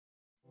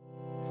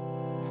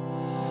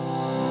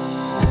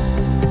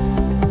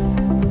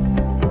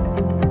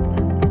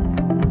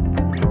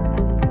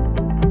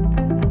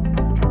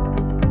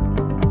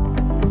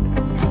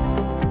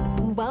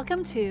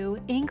Welcome to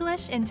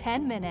English in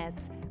 10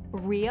 Minutes,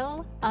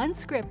 real,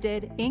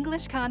 unscripted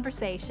English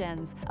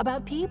conversations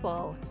about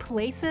people,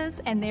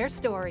 places, and their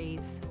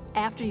stories.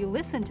 After you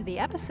listen to the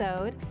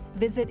episode,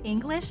 visit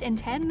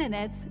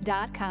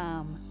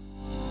EnglishIn10Minutes.com.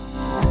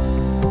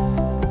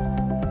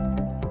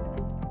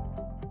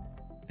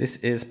 This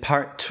is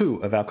part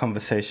 2 of our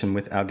conversation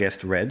with our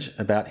guest Reg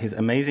about his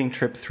amazing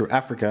trip through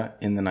Africa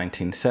in the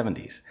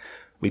 1970s.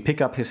 We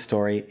pick up his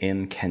story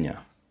in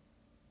Kenya.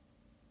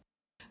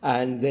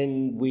 And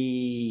then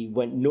we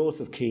went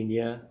north of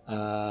Kenya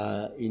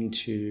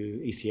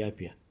into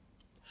Ethiopia.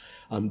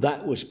 And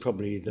that was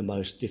probably the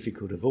most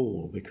difficult of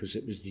all because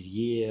it was the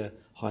year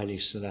Haile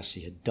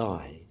Selassie had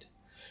died.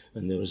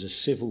 And there was a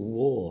civil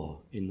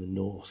war in the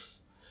north.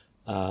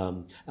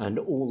 And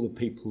all the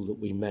people that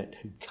we met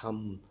who'd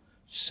come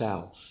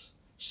south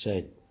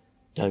said,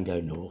 don't go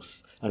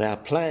north. And our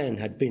plan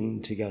had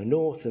been to go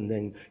north and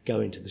then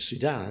go into the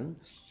Sudan,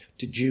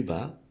 to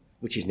Juba,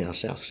 which is now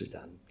South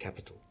Sudan,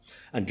 capital,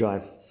 and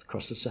drive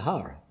across the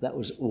Sahara. That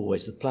was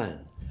always the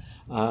plan.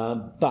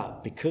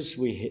 But because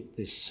we hit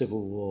this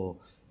civil war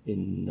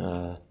in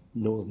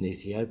northern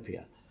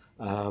Ethiopia,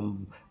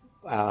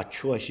 our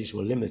choices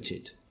were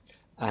limited.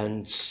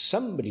 And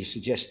somebody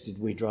suggested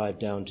we drive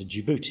down to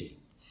Djibouti,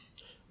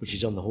 which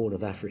is on the Horn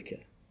of Africa.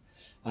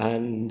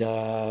 And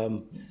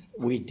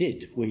we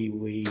did.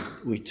 We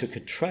took a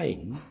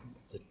train,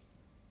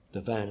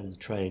 the van and the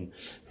train,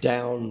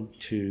 down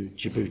to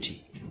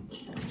Djibouti.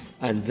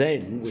 And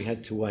then we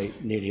had to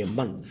wait nearly a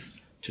month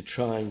to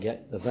try and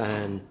get the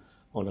van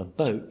on a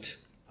boat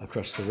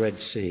across the Red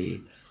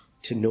Sea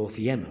to North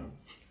Yemen,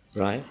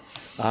 right?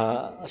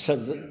 So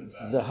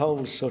the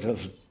whole sort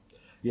of,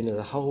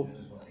 the whole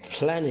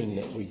planning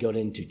that we got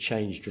into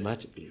changed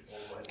dramatically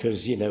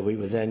because, we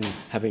were then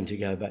having to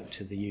go back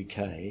to the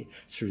UK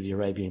through the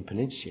Arabian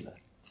Peninsula,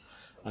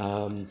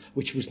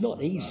 which was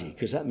not easy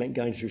because that meant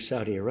going through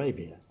Saudi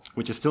Arabia.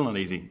 Which is still not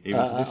easy,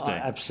 even to this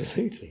day.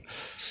 Absolutely.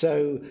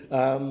 So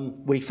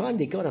we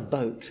finally got a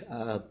boat,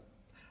 a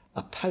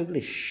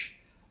Polish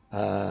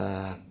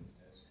cargo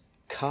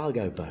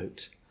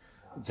boat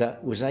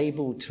that was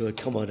able to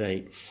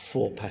accommodate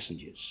 4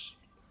 passengers.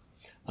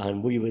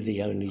 And we were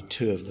the only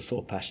 2 of the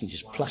 4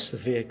 passengers, plus the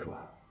vehicle.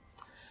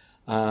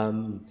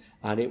 And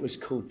it was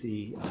called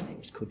the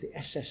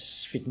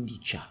SS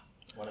Svidnica.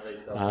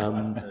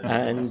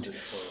 And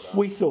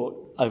we thought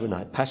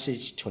overnight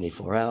passage,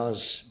 24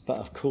 hours, but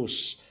of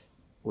course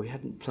we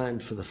hadn't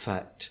planned for the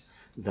fact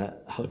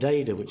that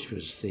Hodeida, which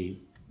was the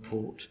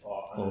port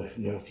of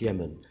North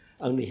Yemen,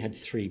 only had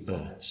 3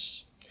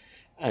 berths.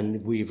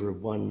 And we were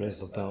one of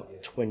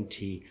about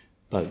 20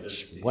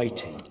 boats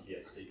waiting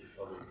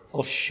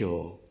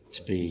offshore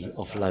to be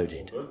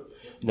offloaded.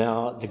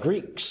 Now, the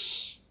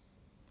Greeks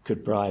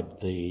could bribe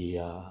the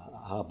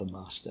harbour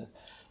master,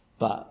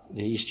 but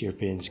the East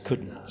Europeans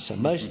couldn't. So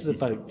most of the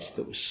boats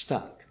that were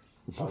stuck,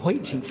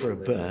 waiting for a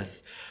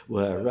berth,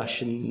 were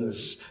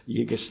Russians,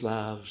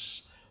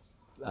 Yugoslavs,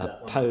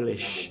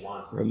 Polish,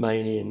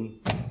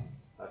 Romanian,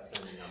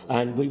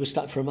 and we were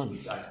stuck for a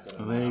month.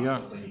 Well, there you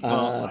go.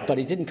 But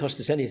it didn't cost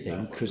us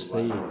anything because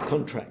the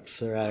contract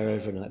for our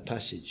overnight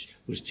passage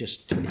was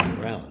just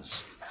 24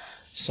 hours.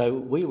 So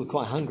we were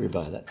quite hungry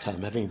by that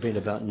time, having been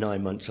about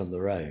 9 months on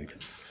the road.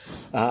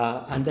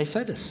 And they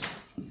fed us.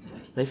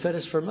 They fed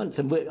us for a month,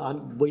 and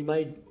we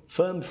made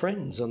firm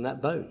friends on that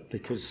boat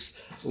because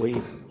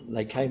a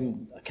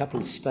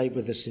couple stayed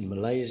with us in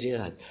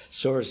Malaysia,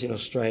 saw us in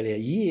Australia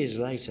years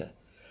later,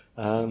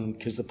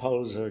 because the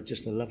Poles are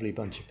just a lovely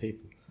bunch of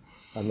people,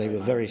 and they were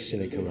very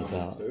cynical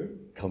about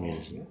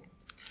communism.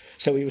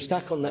 So we were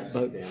stuck on that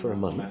boat for a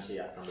month,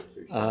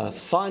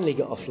 finally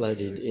got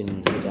offloaded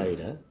in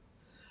Hodeida,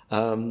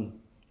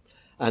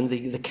 and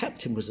the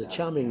captain was a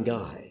charming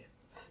guy.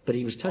 But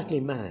he was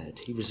totally mad.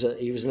 He was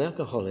an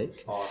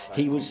alcoholic.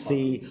 He was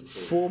the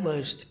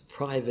foremost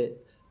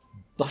private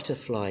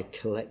butterfly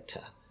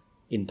collector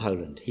in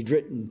Poland. He'd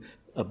written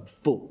a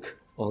book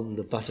on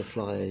the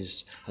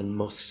butterflies and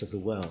moths of the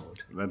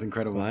world. That's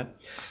incredible. Right?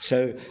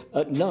 So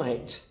at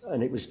night,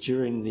 and it was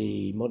during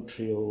the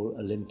Montreal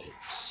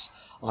Olympics,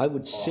 I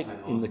would sit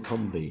in the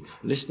combi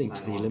listening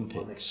to the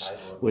Olympics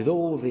with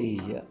all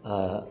the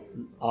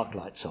arc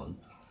lights on,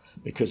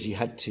 because you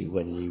had to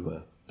when you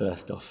were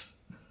berthed off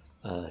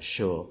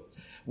shore,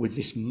 with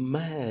this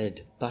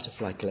mad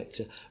butterfly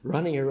collector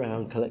running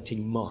around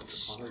collecting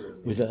moths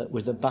with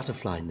a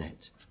butterfly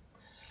net.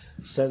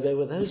 So there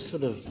were those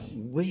sort of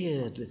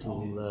weird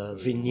little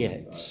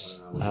vignettes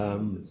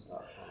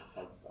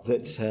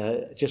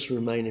that just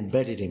remain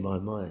embedded in my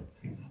mind.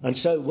 And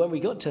so when we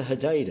got to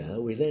Hodeida,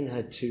 we then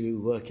had to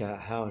work out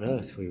how on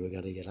earth we were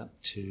going to get up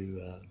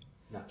to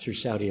through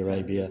Saudi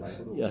Arabia,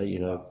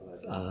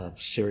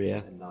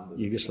 Syria,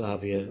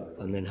 Yugoslavia,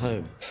 and then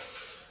home.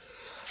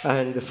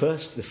 And the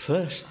first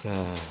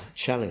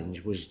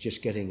challenge was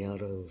just getting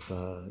out of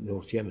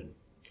North Yemen.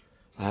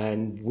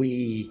 And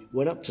we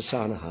went up to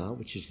Sana'a,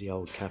 which is the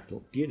old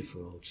capital,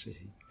 beautiful old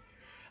city.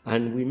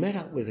 And we met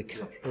up with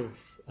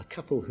a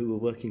couple who were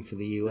working for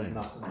the UN.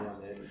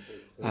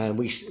 And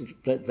we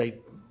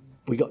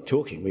we got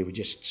talking. We were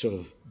just sort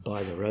of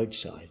by the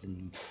roadside,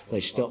 and they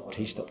stopped.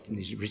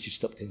 Richard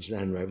stopped in his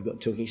Land Rover,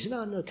 got talking. He said,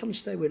 no, come and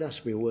stay with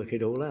us. We'll work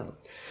it all out.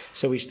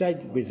 So we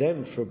stayed with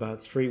them for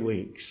about 3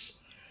 weeks,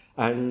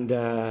 and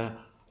I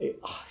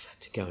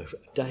had to go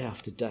day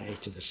after day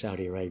to the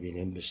Saudi Arabian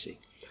embassy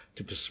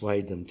to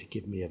persuade them to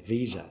give me a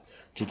visa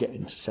to get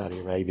into Saudi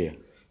Arabia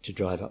to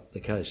drive up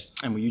the coast.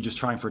 And were you just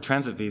trying for a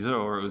transit visa,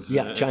 or it was...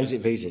 Yeah, transit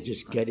visa,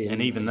 just get in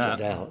and even that.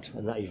 Get out.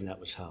 And even that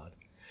was hard.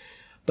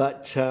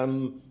 But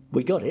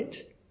we got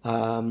it.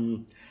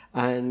 And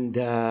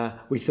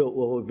we thought,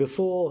 well,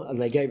 before...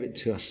 And they gave it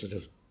to us sort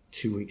of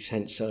 2 weeks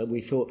hence. So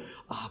we thought,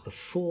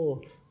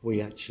 before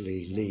we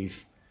actually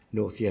leave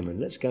North Yemen,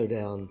 let's go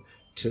down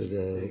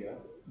to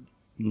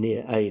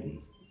near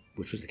Aden,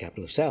 which was the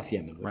capital of South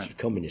Yemen, which was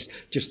communist,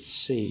 just to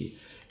see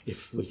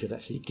if we could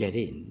actually get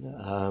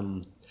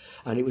in.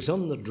 And it was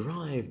on the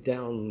drive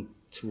down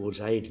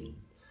towards Aden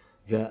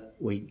that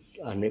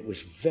and it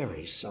was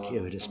very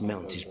circuitous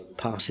mountains,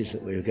 passes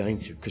that we were going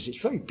through, because it's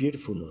very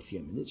beautiful, North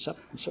Yemen. It's up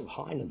in sort of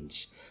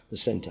highlands, the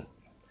centre.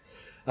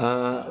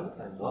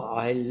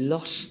 I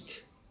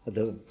lost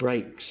the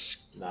brakes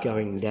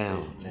going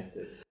down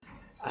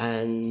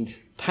and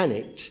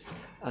panicked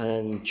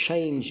and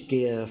changed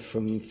gear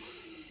from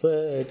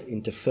third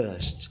into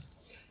first,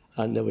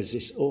 and there was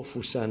this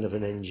awful sound of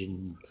an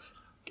engine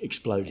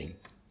exploding.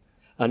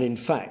 And in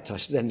fact, I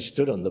then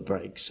stood on the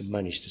brakes and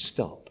managed to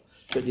stop,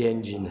 but the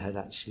engine had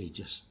actually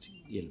just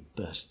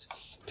burst,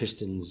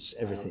 pistons,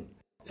 everything.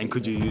 And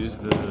could you use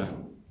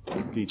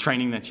the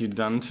training that you'd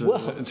done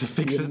to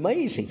fix it? The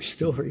amazing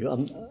story,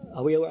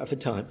 are we all right for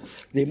time?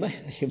 The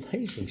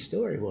amazing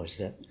story was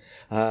that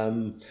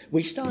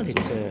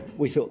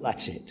we thought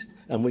that's it.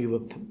 And we were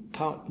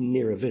parked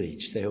near a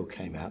village. They all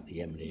came out, the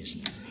Yemenis,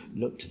 and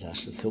looked at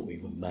us and thought we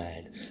were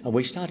mad. And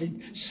we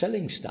started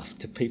selling stuff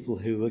to people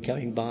who were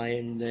going by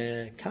in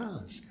their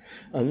cars.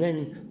 And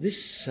then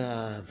this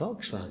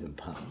Volkswagen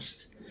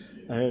passed,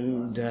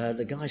 and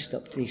the guy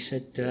stopped and he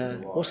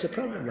said, what's the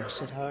problem? I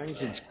said, our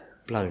engine's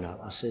blown up.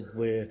 I said,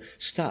 we're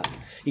stuck.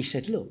 He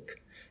said, look.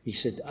 He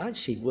said, I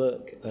actually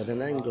work at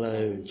an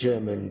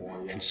Anglo-German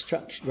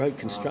road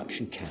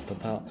construction camp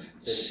about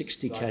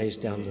 60 k's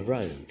down the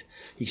road.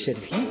 He said,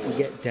 if you can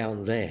get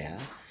down there,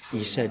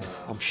 he said,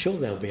 I'm sure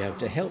they'll be able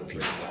to help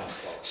you.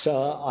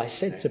 So I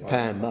said to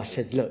Pam, I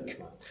said, look,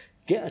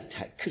 get a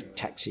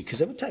taxi, because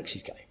there were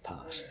taxis going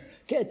past.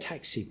 Get a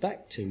taxi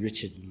back to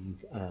Richard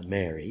and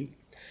Mary,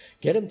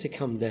 get them to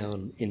come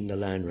down in the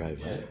Land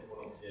Rover,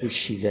 which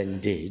she then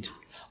did.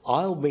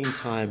 I'll,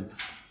 meantime,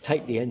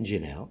 take the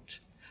engine out,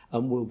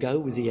 and we'll go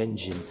with the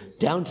engine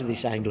down to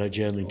this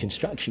Anglo-German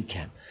construction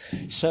camp.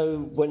 So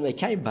when they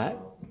came back,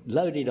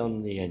 loaded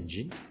on the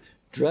engine,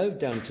 drove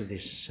down to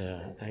this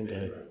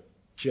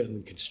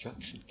Anglo-German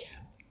construction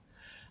camp,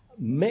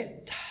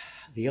 met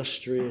the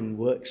Austrian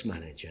works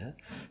manager,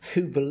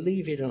 who,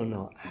 believe it or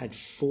not, had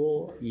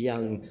 4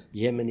 young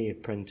Yemeni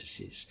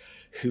apprentices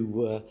who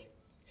were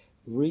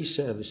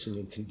resurfacing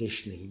and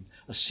conditioning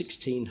a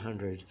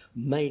 1600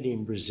 made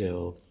in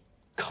Brazil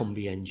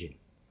combi engine.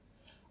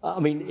 I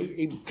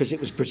mean, because it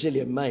was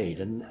Brazilian made,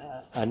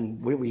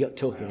 and we got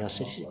talking. I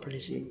said, "Is it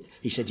Brazilian?"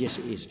 He said, "Yes,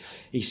 it is."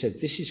 He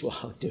said, "This is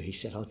what I'll do." He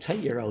said, "I'll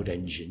take your old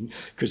engine,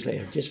 because they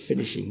are just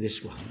finishing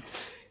this one.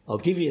 I'll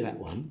give you that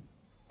one,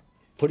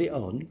 put it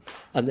on,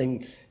 and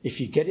then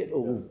if you get it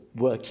all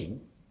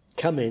working,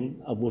 come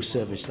in and we'll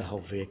service the whole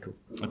vehicle."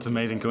 It's an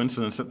amazing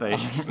coincidence that they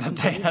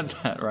had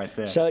that right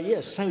there. So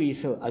you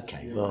thought,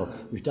 okay, well,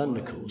 we've done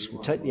the course,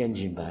 we'll take the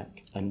engine back.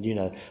 And,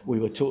 we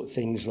were taught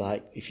things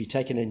like, if you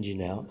take an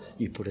engine out,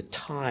 you put a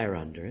tyre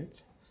under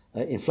it,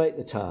 inflate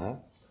the tyre,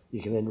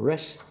 you can then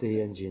rest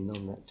the engine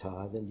on that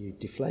tyre, then you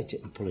deflate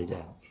it and pull it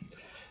out.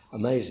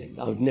 Amazing.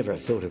 I would never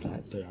have thought of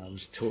that, but I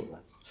was taught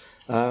that.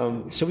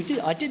 So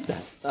I did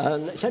that.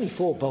 It's only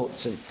 4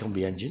 bolts in a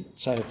combi engine,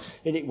 so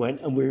in it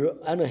went, and we were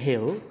on a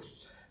hill,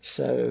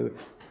 so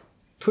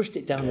pushed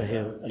it down the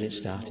hill and it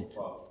started.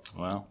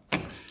 Wow.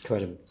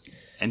 Incredible.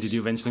 And did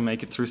you eventually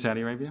make it through Saudi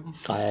Arabia?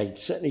 I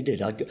certainly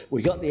did.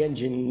 We got the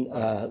engine,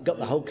 got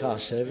the whole car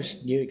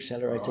serviced, new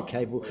accelerator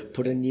cable,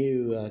 put a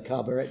new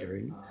carburettor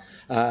in,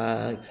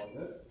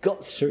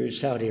 got through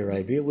Saudi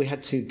Arabia. We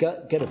had to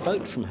get a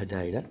boat from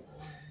Hodeidah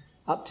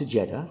up to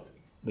Jeddah,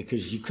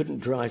 because you couldn't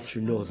drive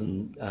through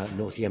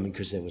North Yemen,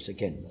 because there was,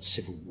 again, a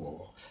civil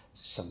war,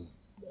 some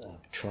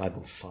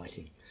tribal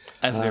fighting.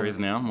 As there is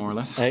now, more or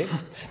less.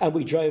 And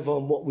we drove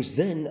on what was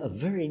then a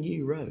very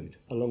new road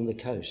along the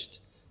coast.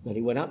 And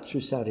it went up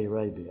through Saudi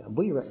Arabia, and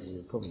we reckon we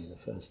were probably the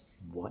first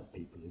white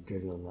people who'd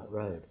driven on that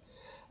road.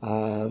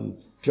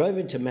 Drove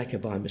into Mecca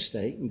by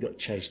mistake and got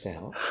chased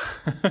out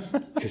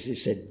because it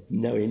said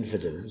no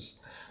infidels.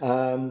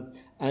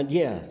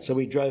 So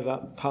we drove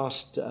up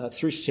past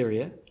through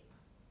Syria,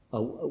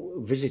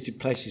 visited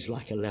places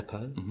like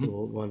Aleppo,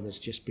 or one that's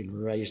just been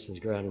razed to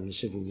the ground in the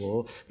civil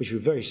war, which we're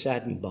very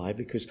saddened by,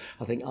 because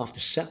I think after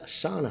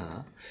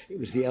Sana'a, it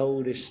was the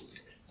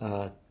oldest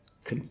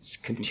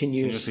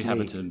continuously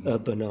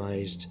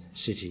urbanised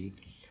city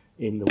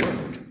in the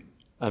world.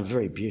 and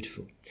very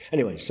beautiful.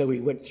 Anyway, so we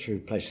went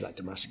through places like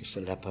Damascus,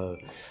 Aleppo,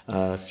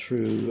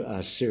 through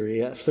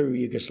Syria, through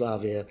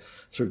Yugoslavia,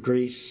 through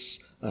Greece,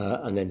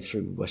 and then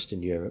through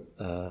Western Europe,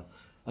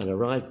 and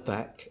arrived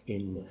back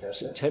in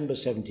September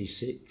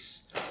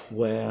 76,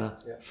 where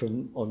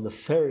on the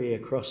ferry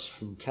across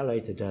from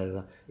Calais to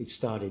Dover, it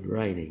started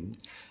raining,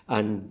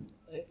 and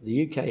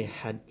the UK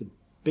had the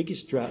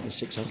biggest drought in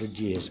 600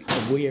 years,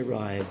 and we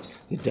arrived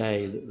the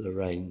day that the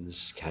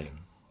rains came.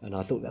 And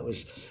I thought that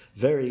was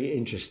very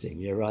interesting,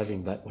 you're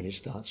arriving back when it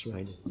starts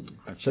raining.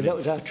 So that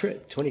was our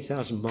trip,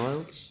 20,000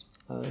 miles,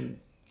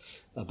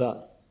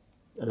 about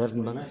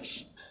 11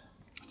 months.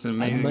 It's an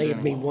amazing It made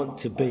journey. me want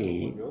to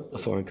be a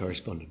foreign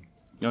correspondent.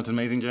 You know, it's an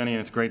amazing journey,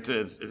 and it's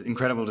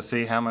incredible to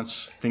see how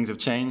much things have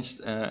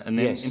changed, and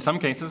then Yes. in some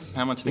cases,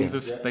 how much things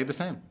have stayed the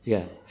same.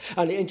 Yeah.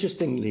 And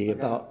interestingly,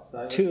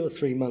 about 2 or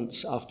 3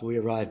 months after we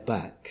arrived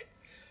back,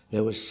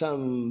 there was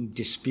some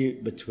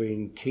dispute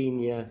between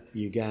Kenya,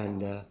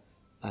 Uganda,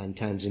 and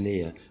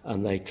Tanzania,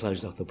 and they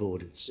closed off the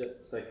borders,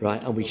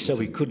 right? And so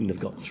we couldn't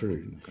have got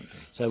through.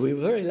 So we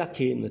were very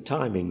lucky in the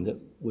timing that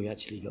we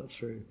actually got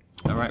through.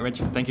 All right, Reg,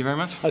 thank you very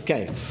much.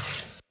 Okay.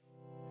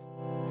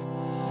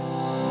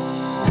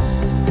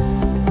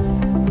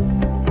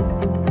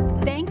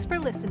 Thanks for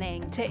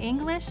listening to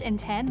English in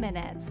 10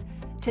 Minutes.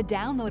 To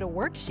download a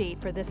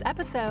worksheet for this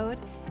episode,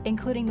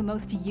 including the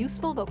most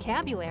useful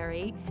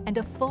vocabulary and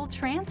a full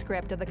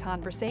transcript of the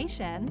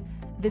conversation,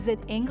 visit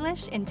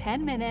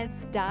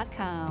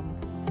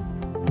EnglishinTenMinutes.com.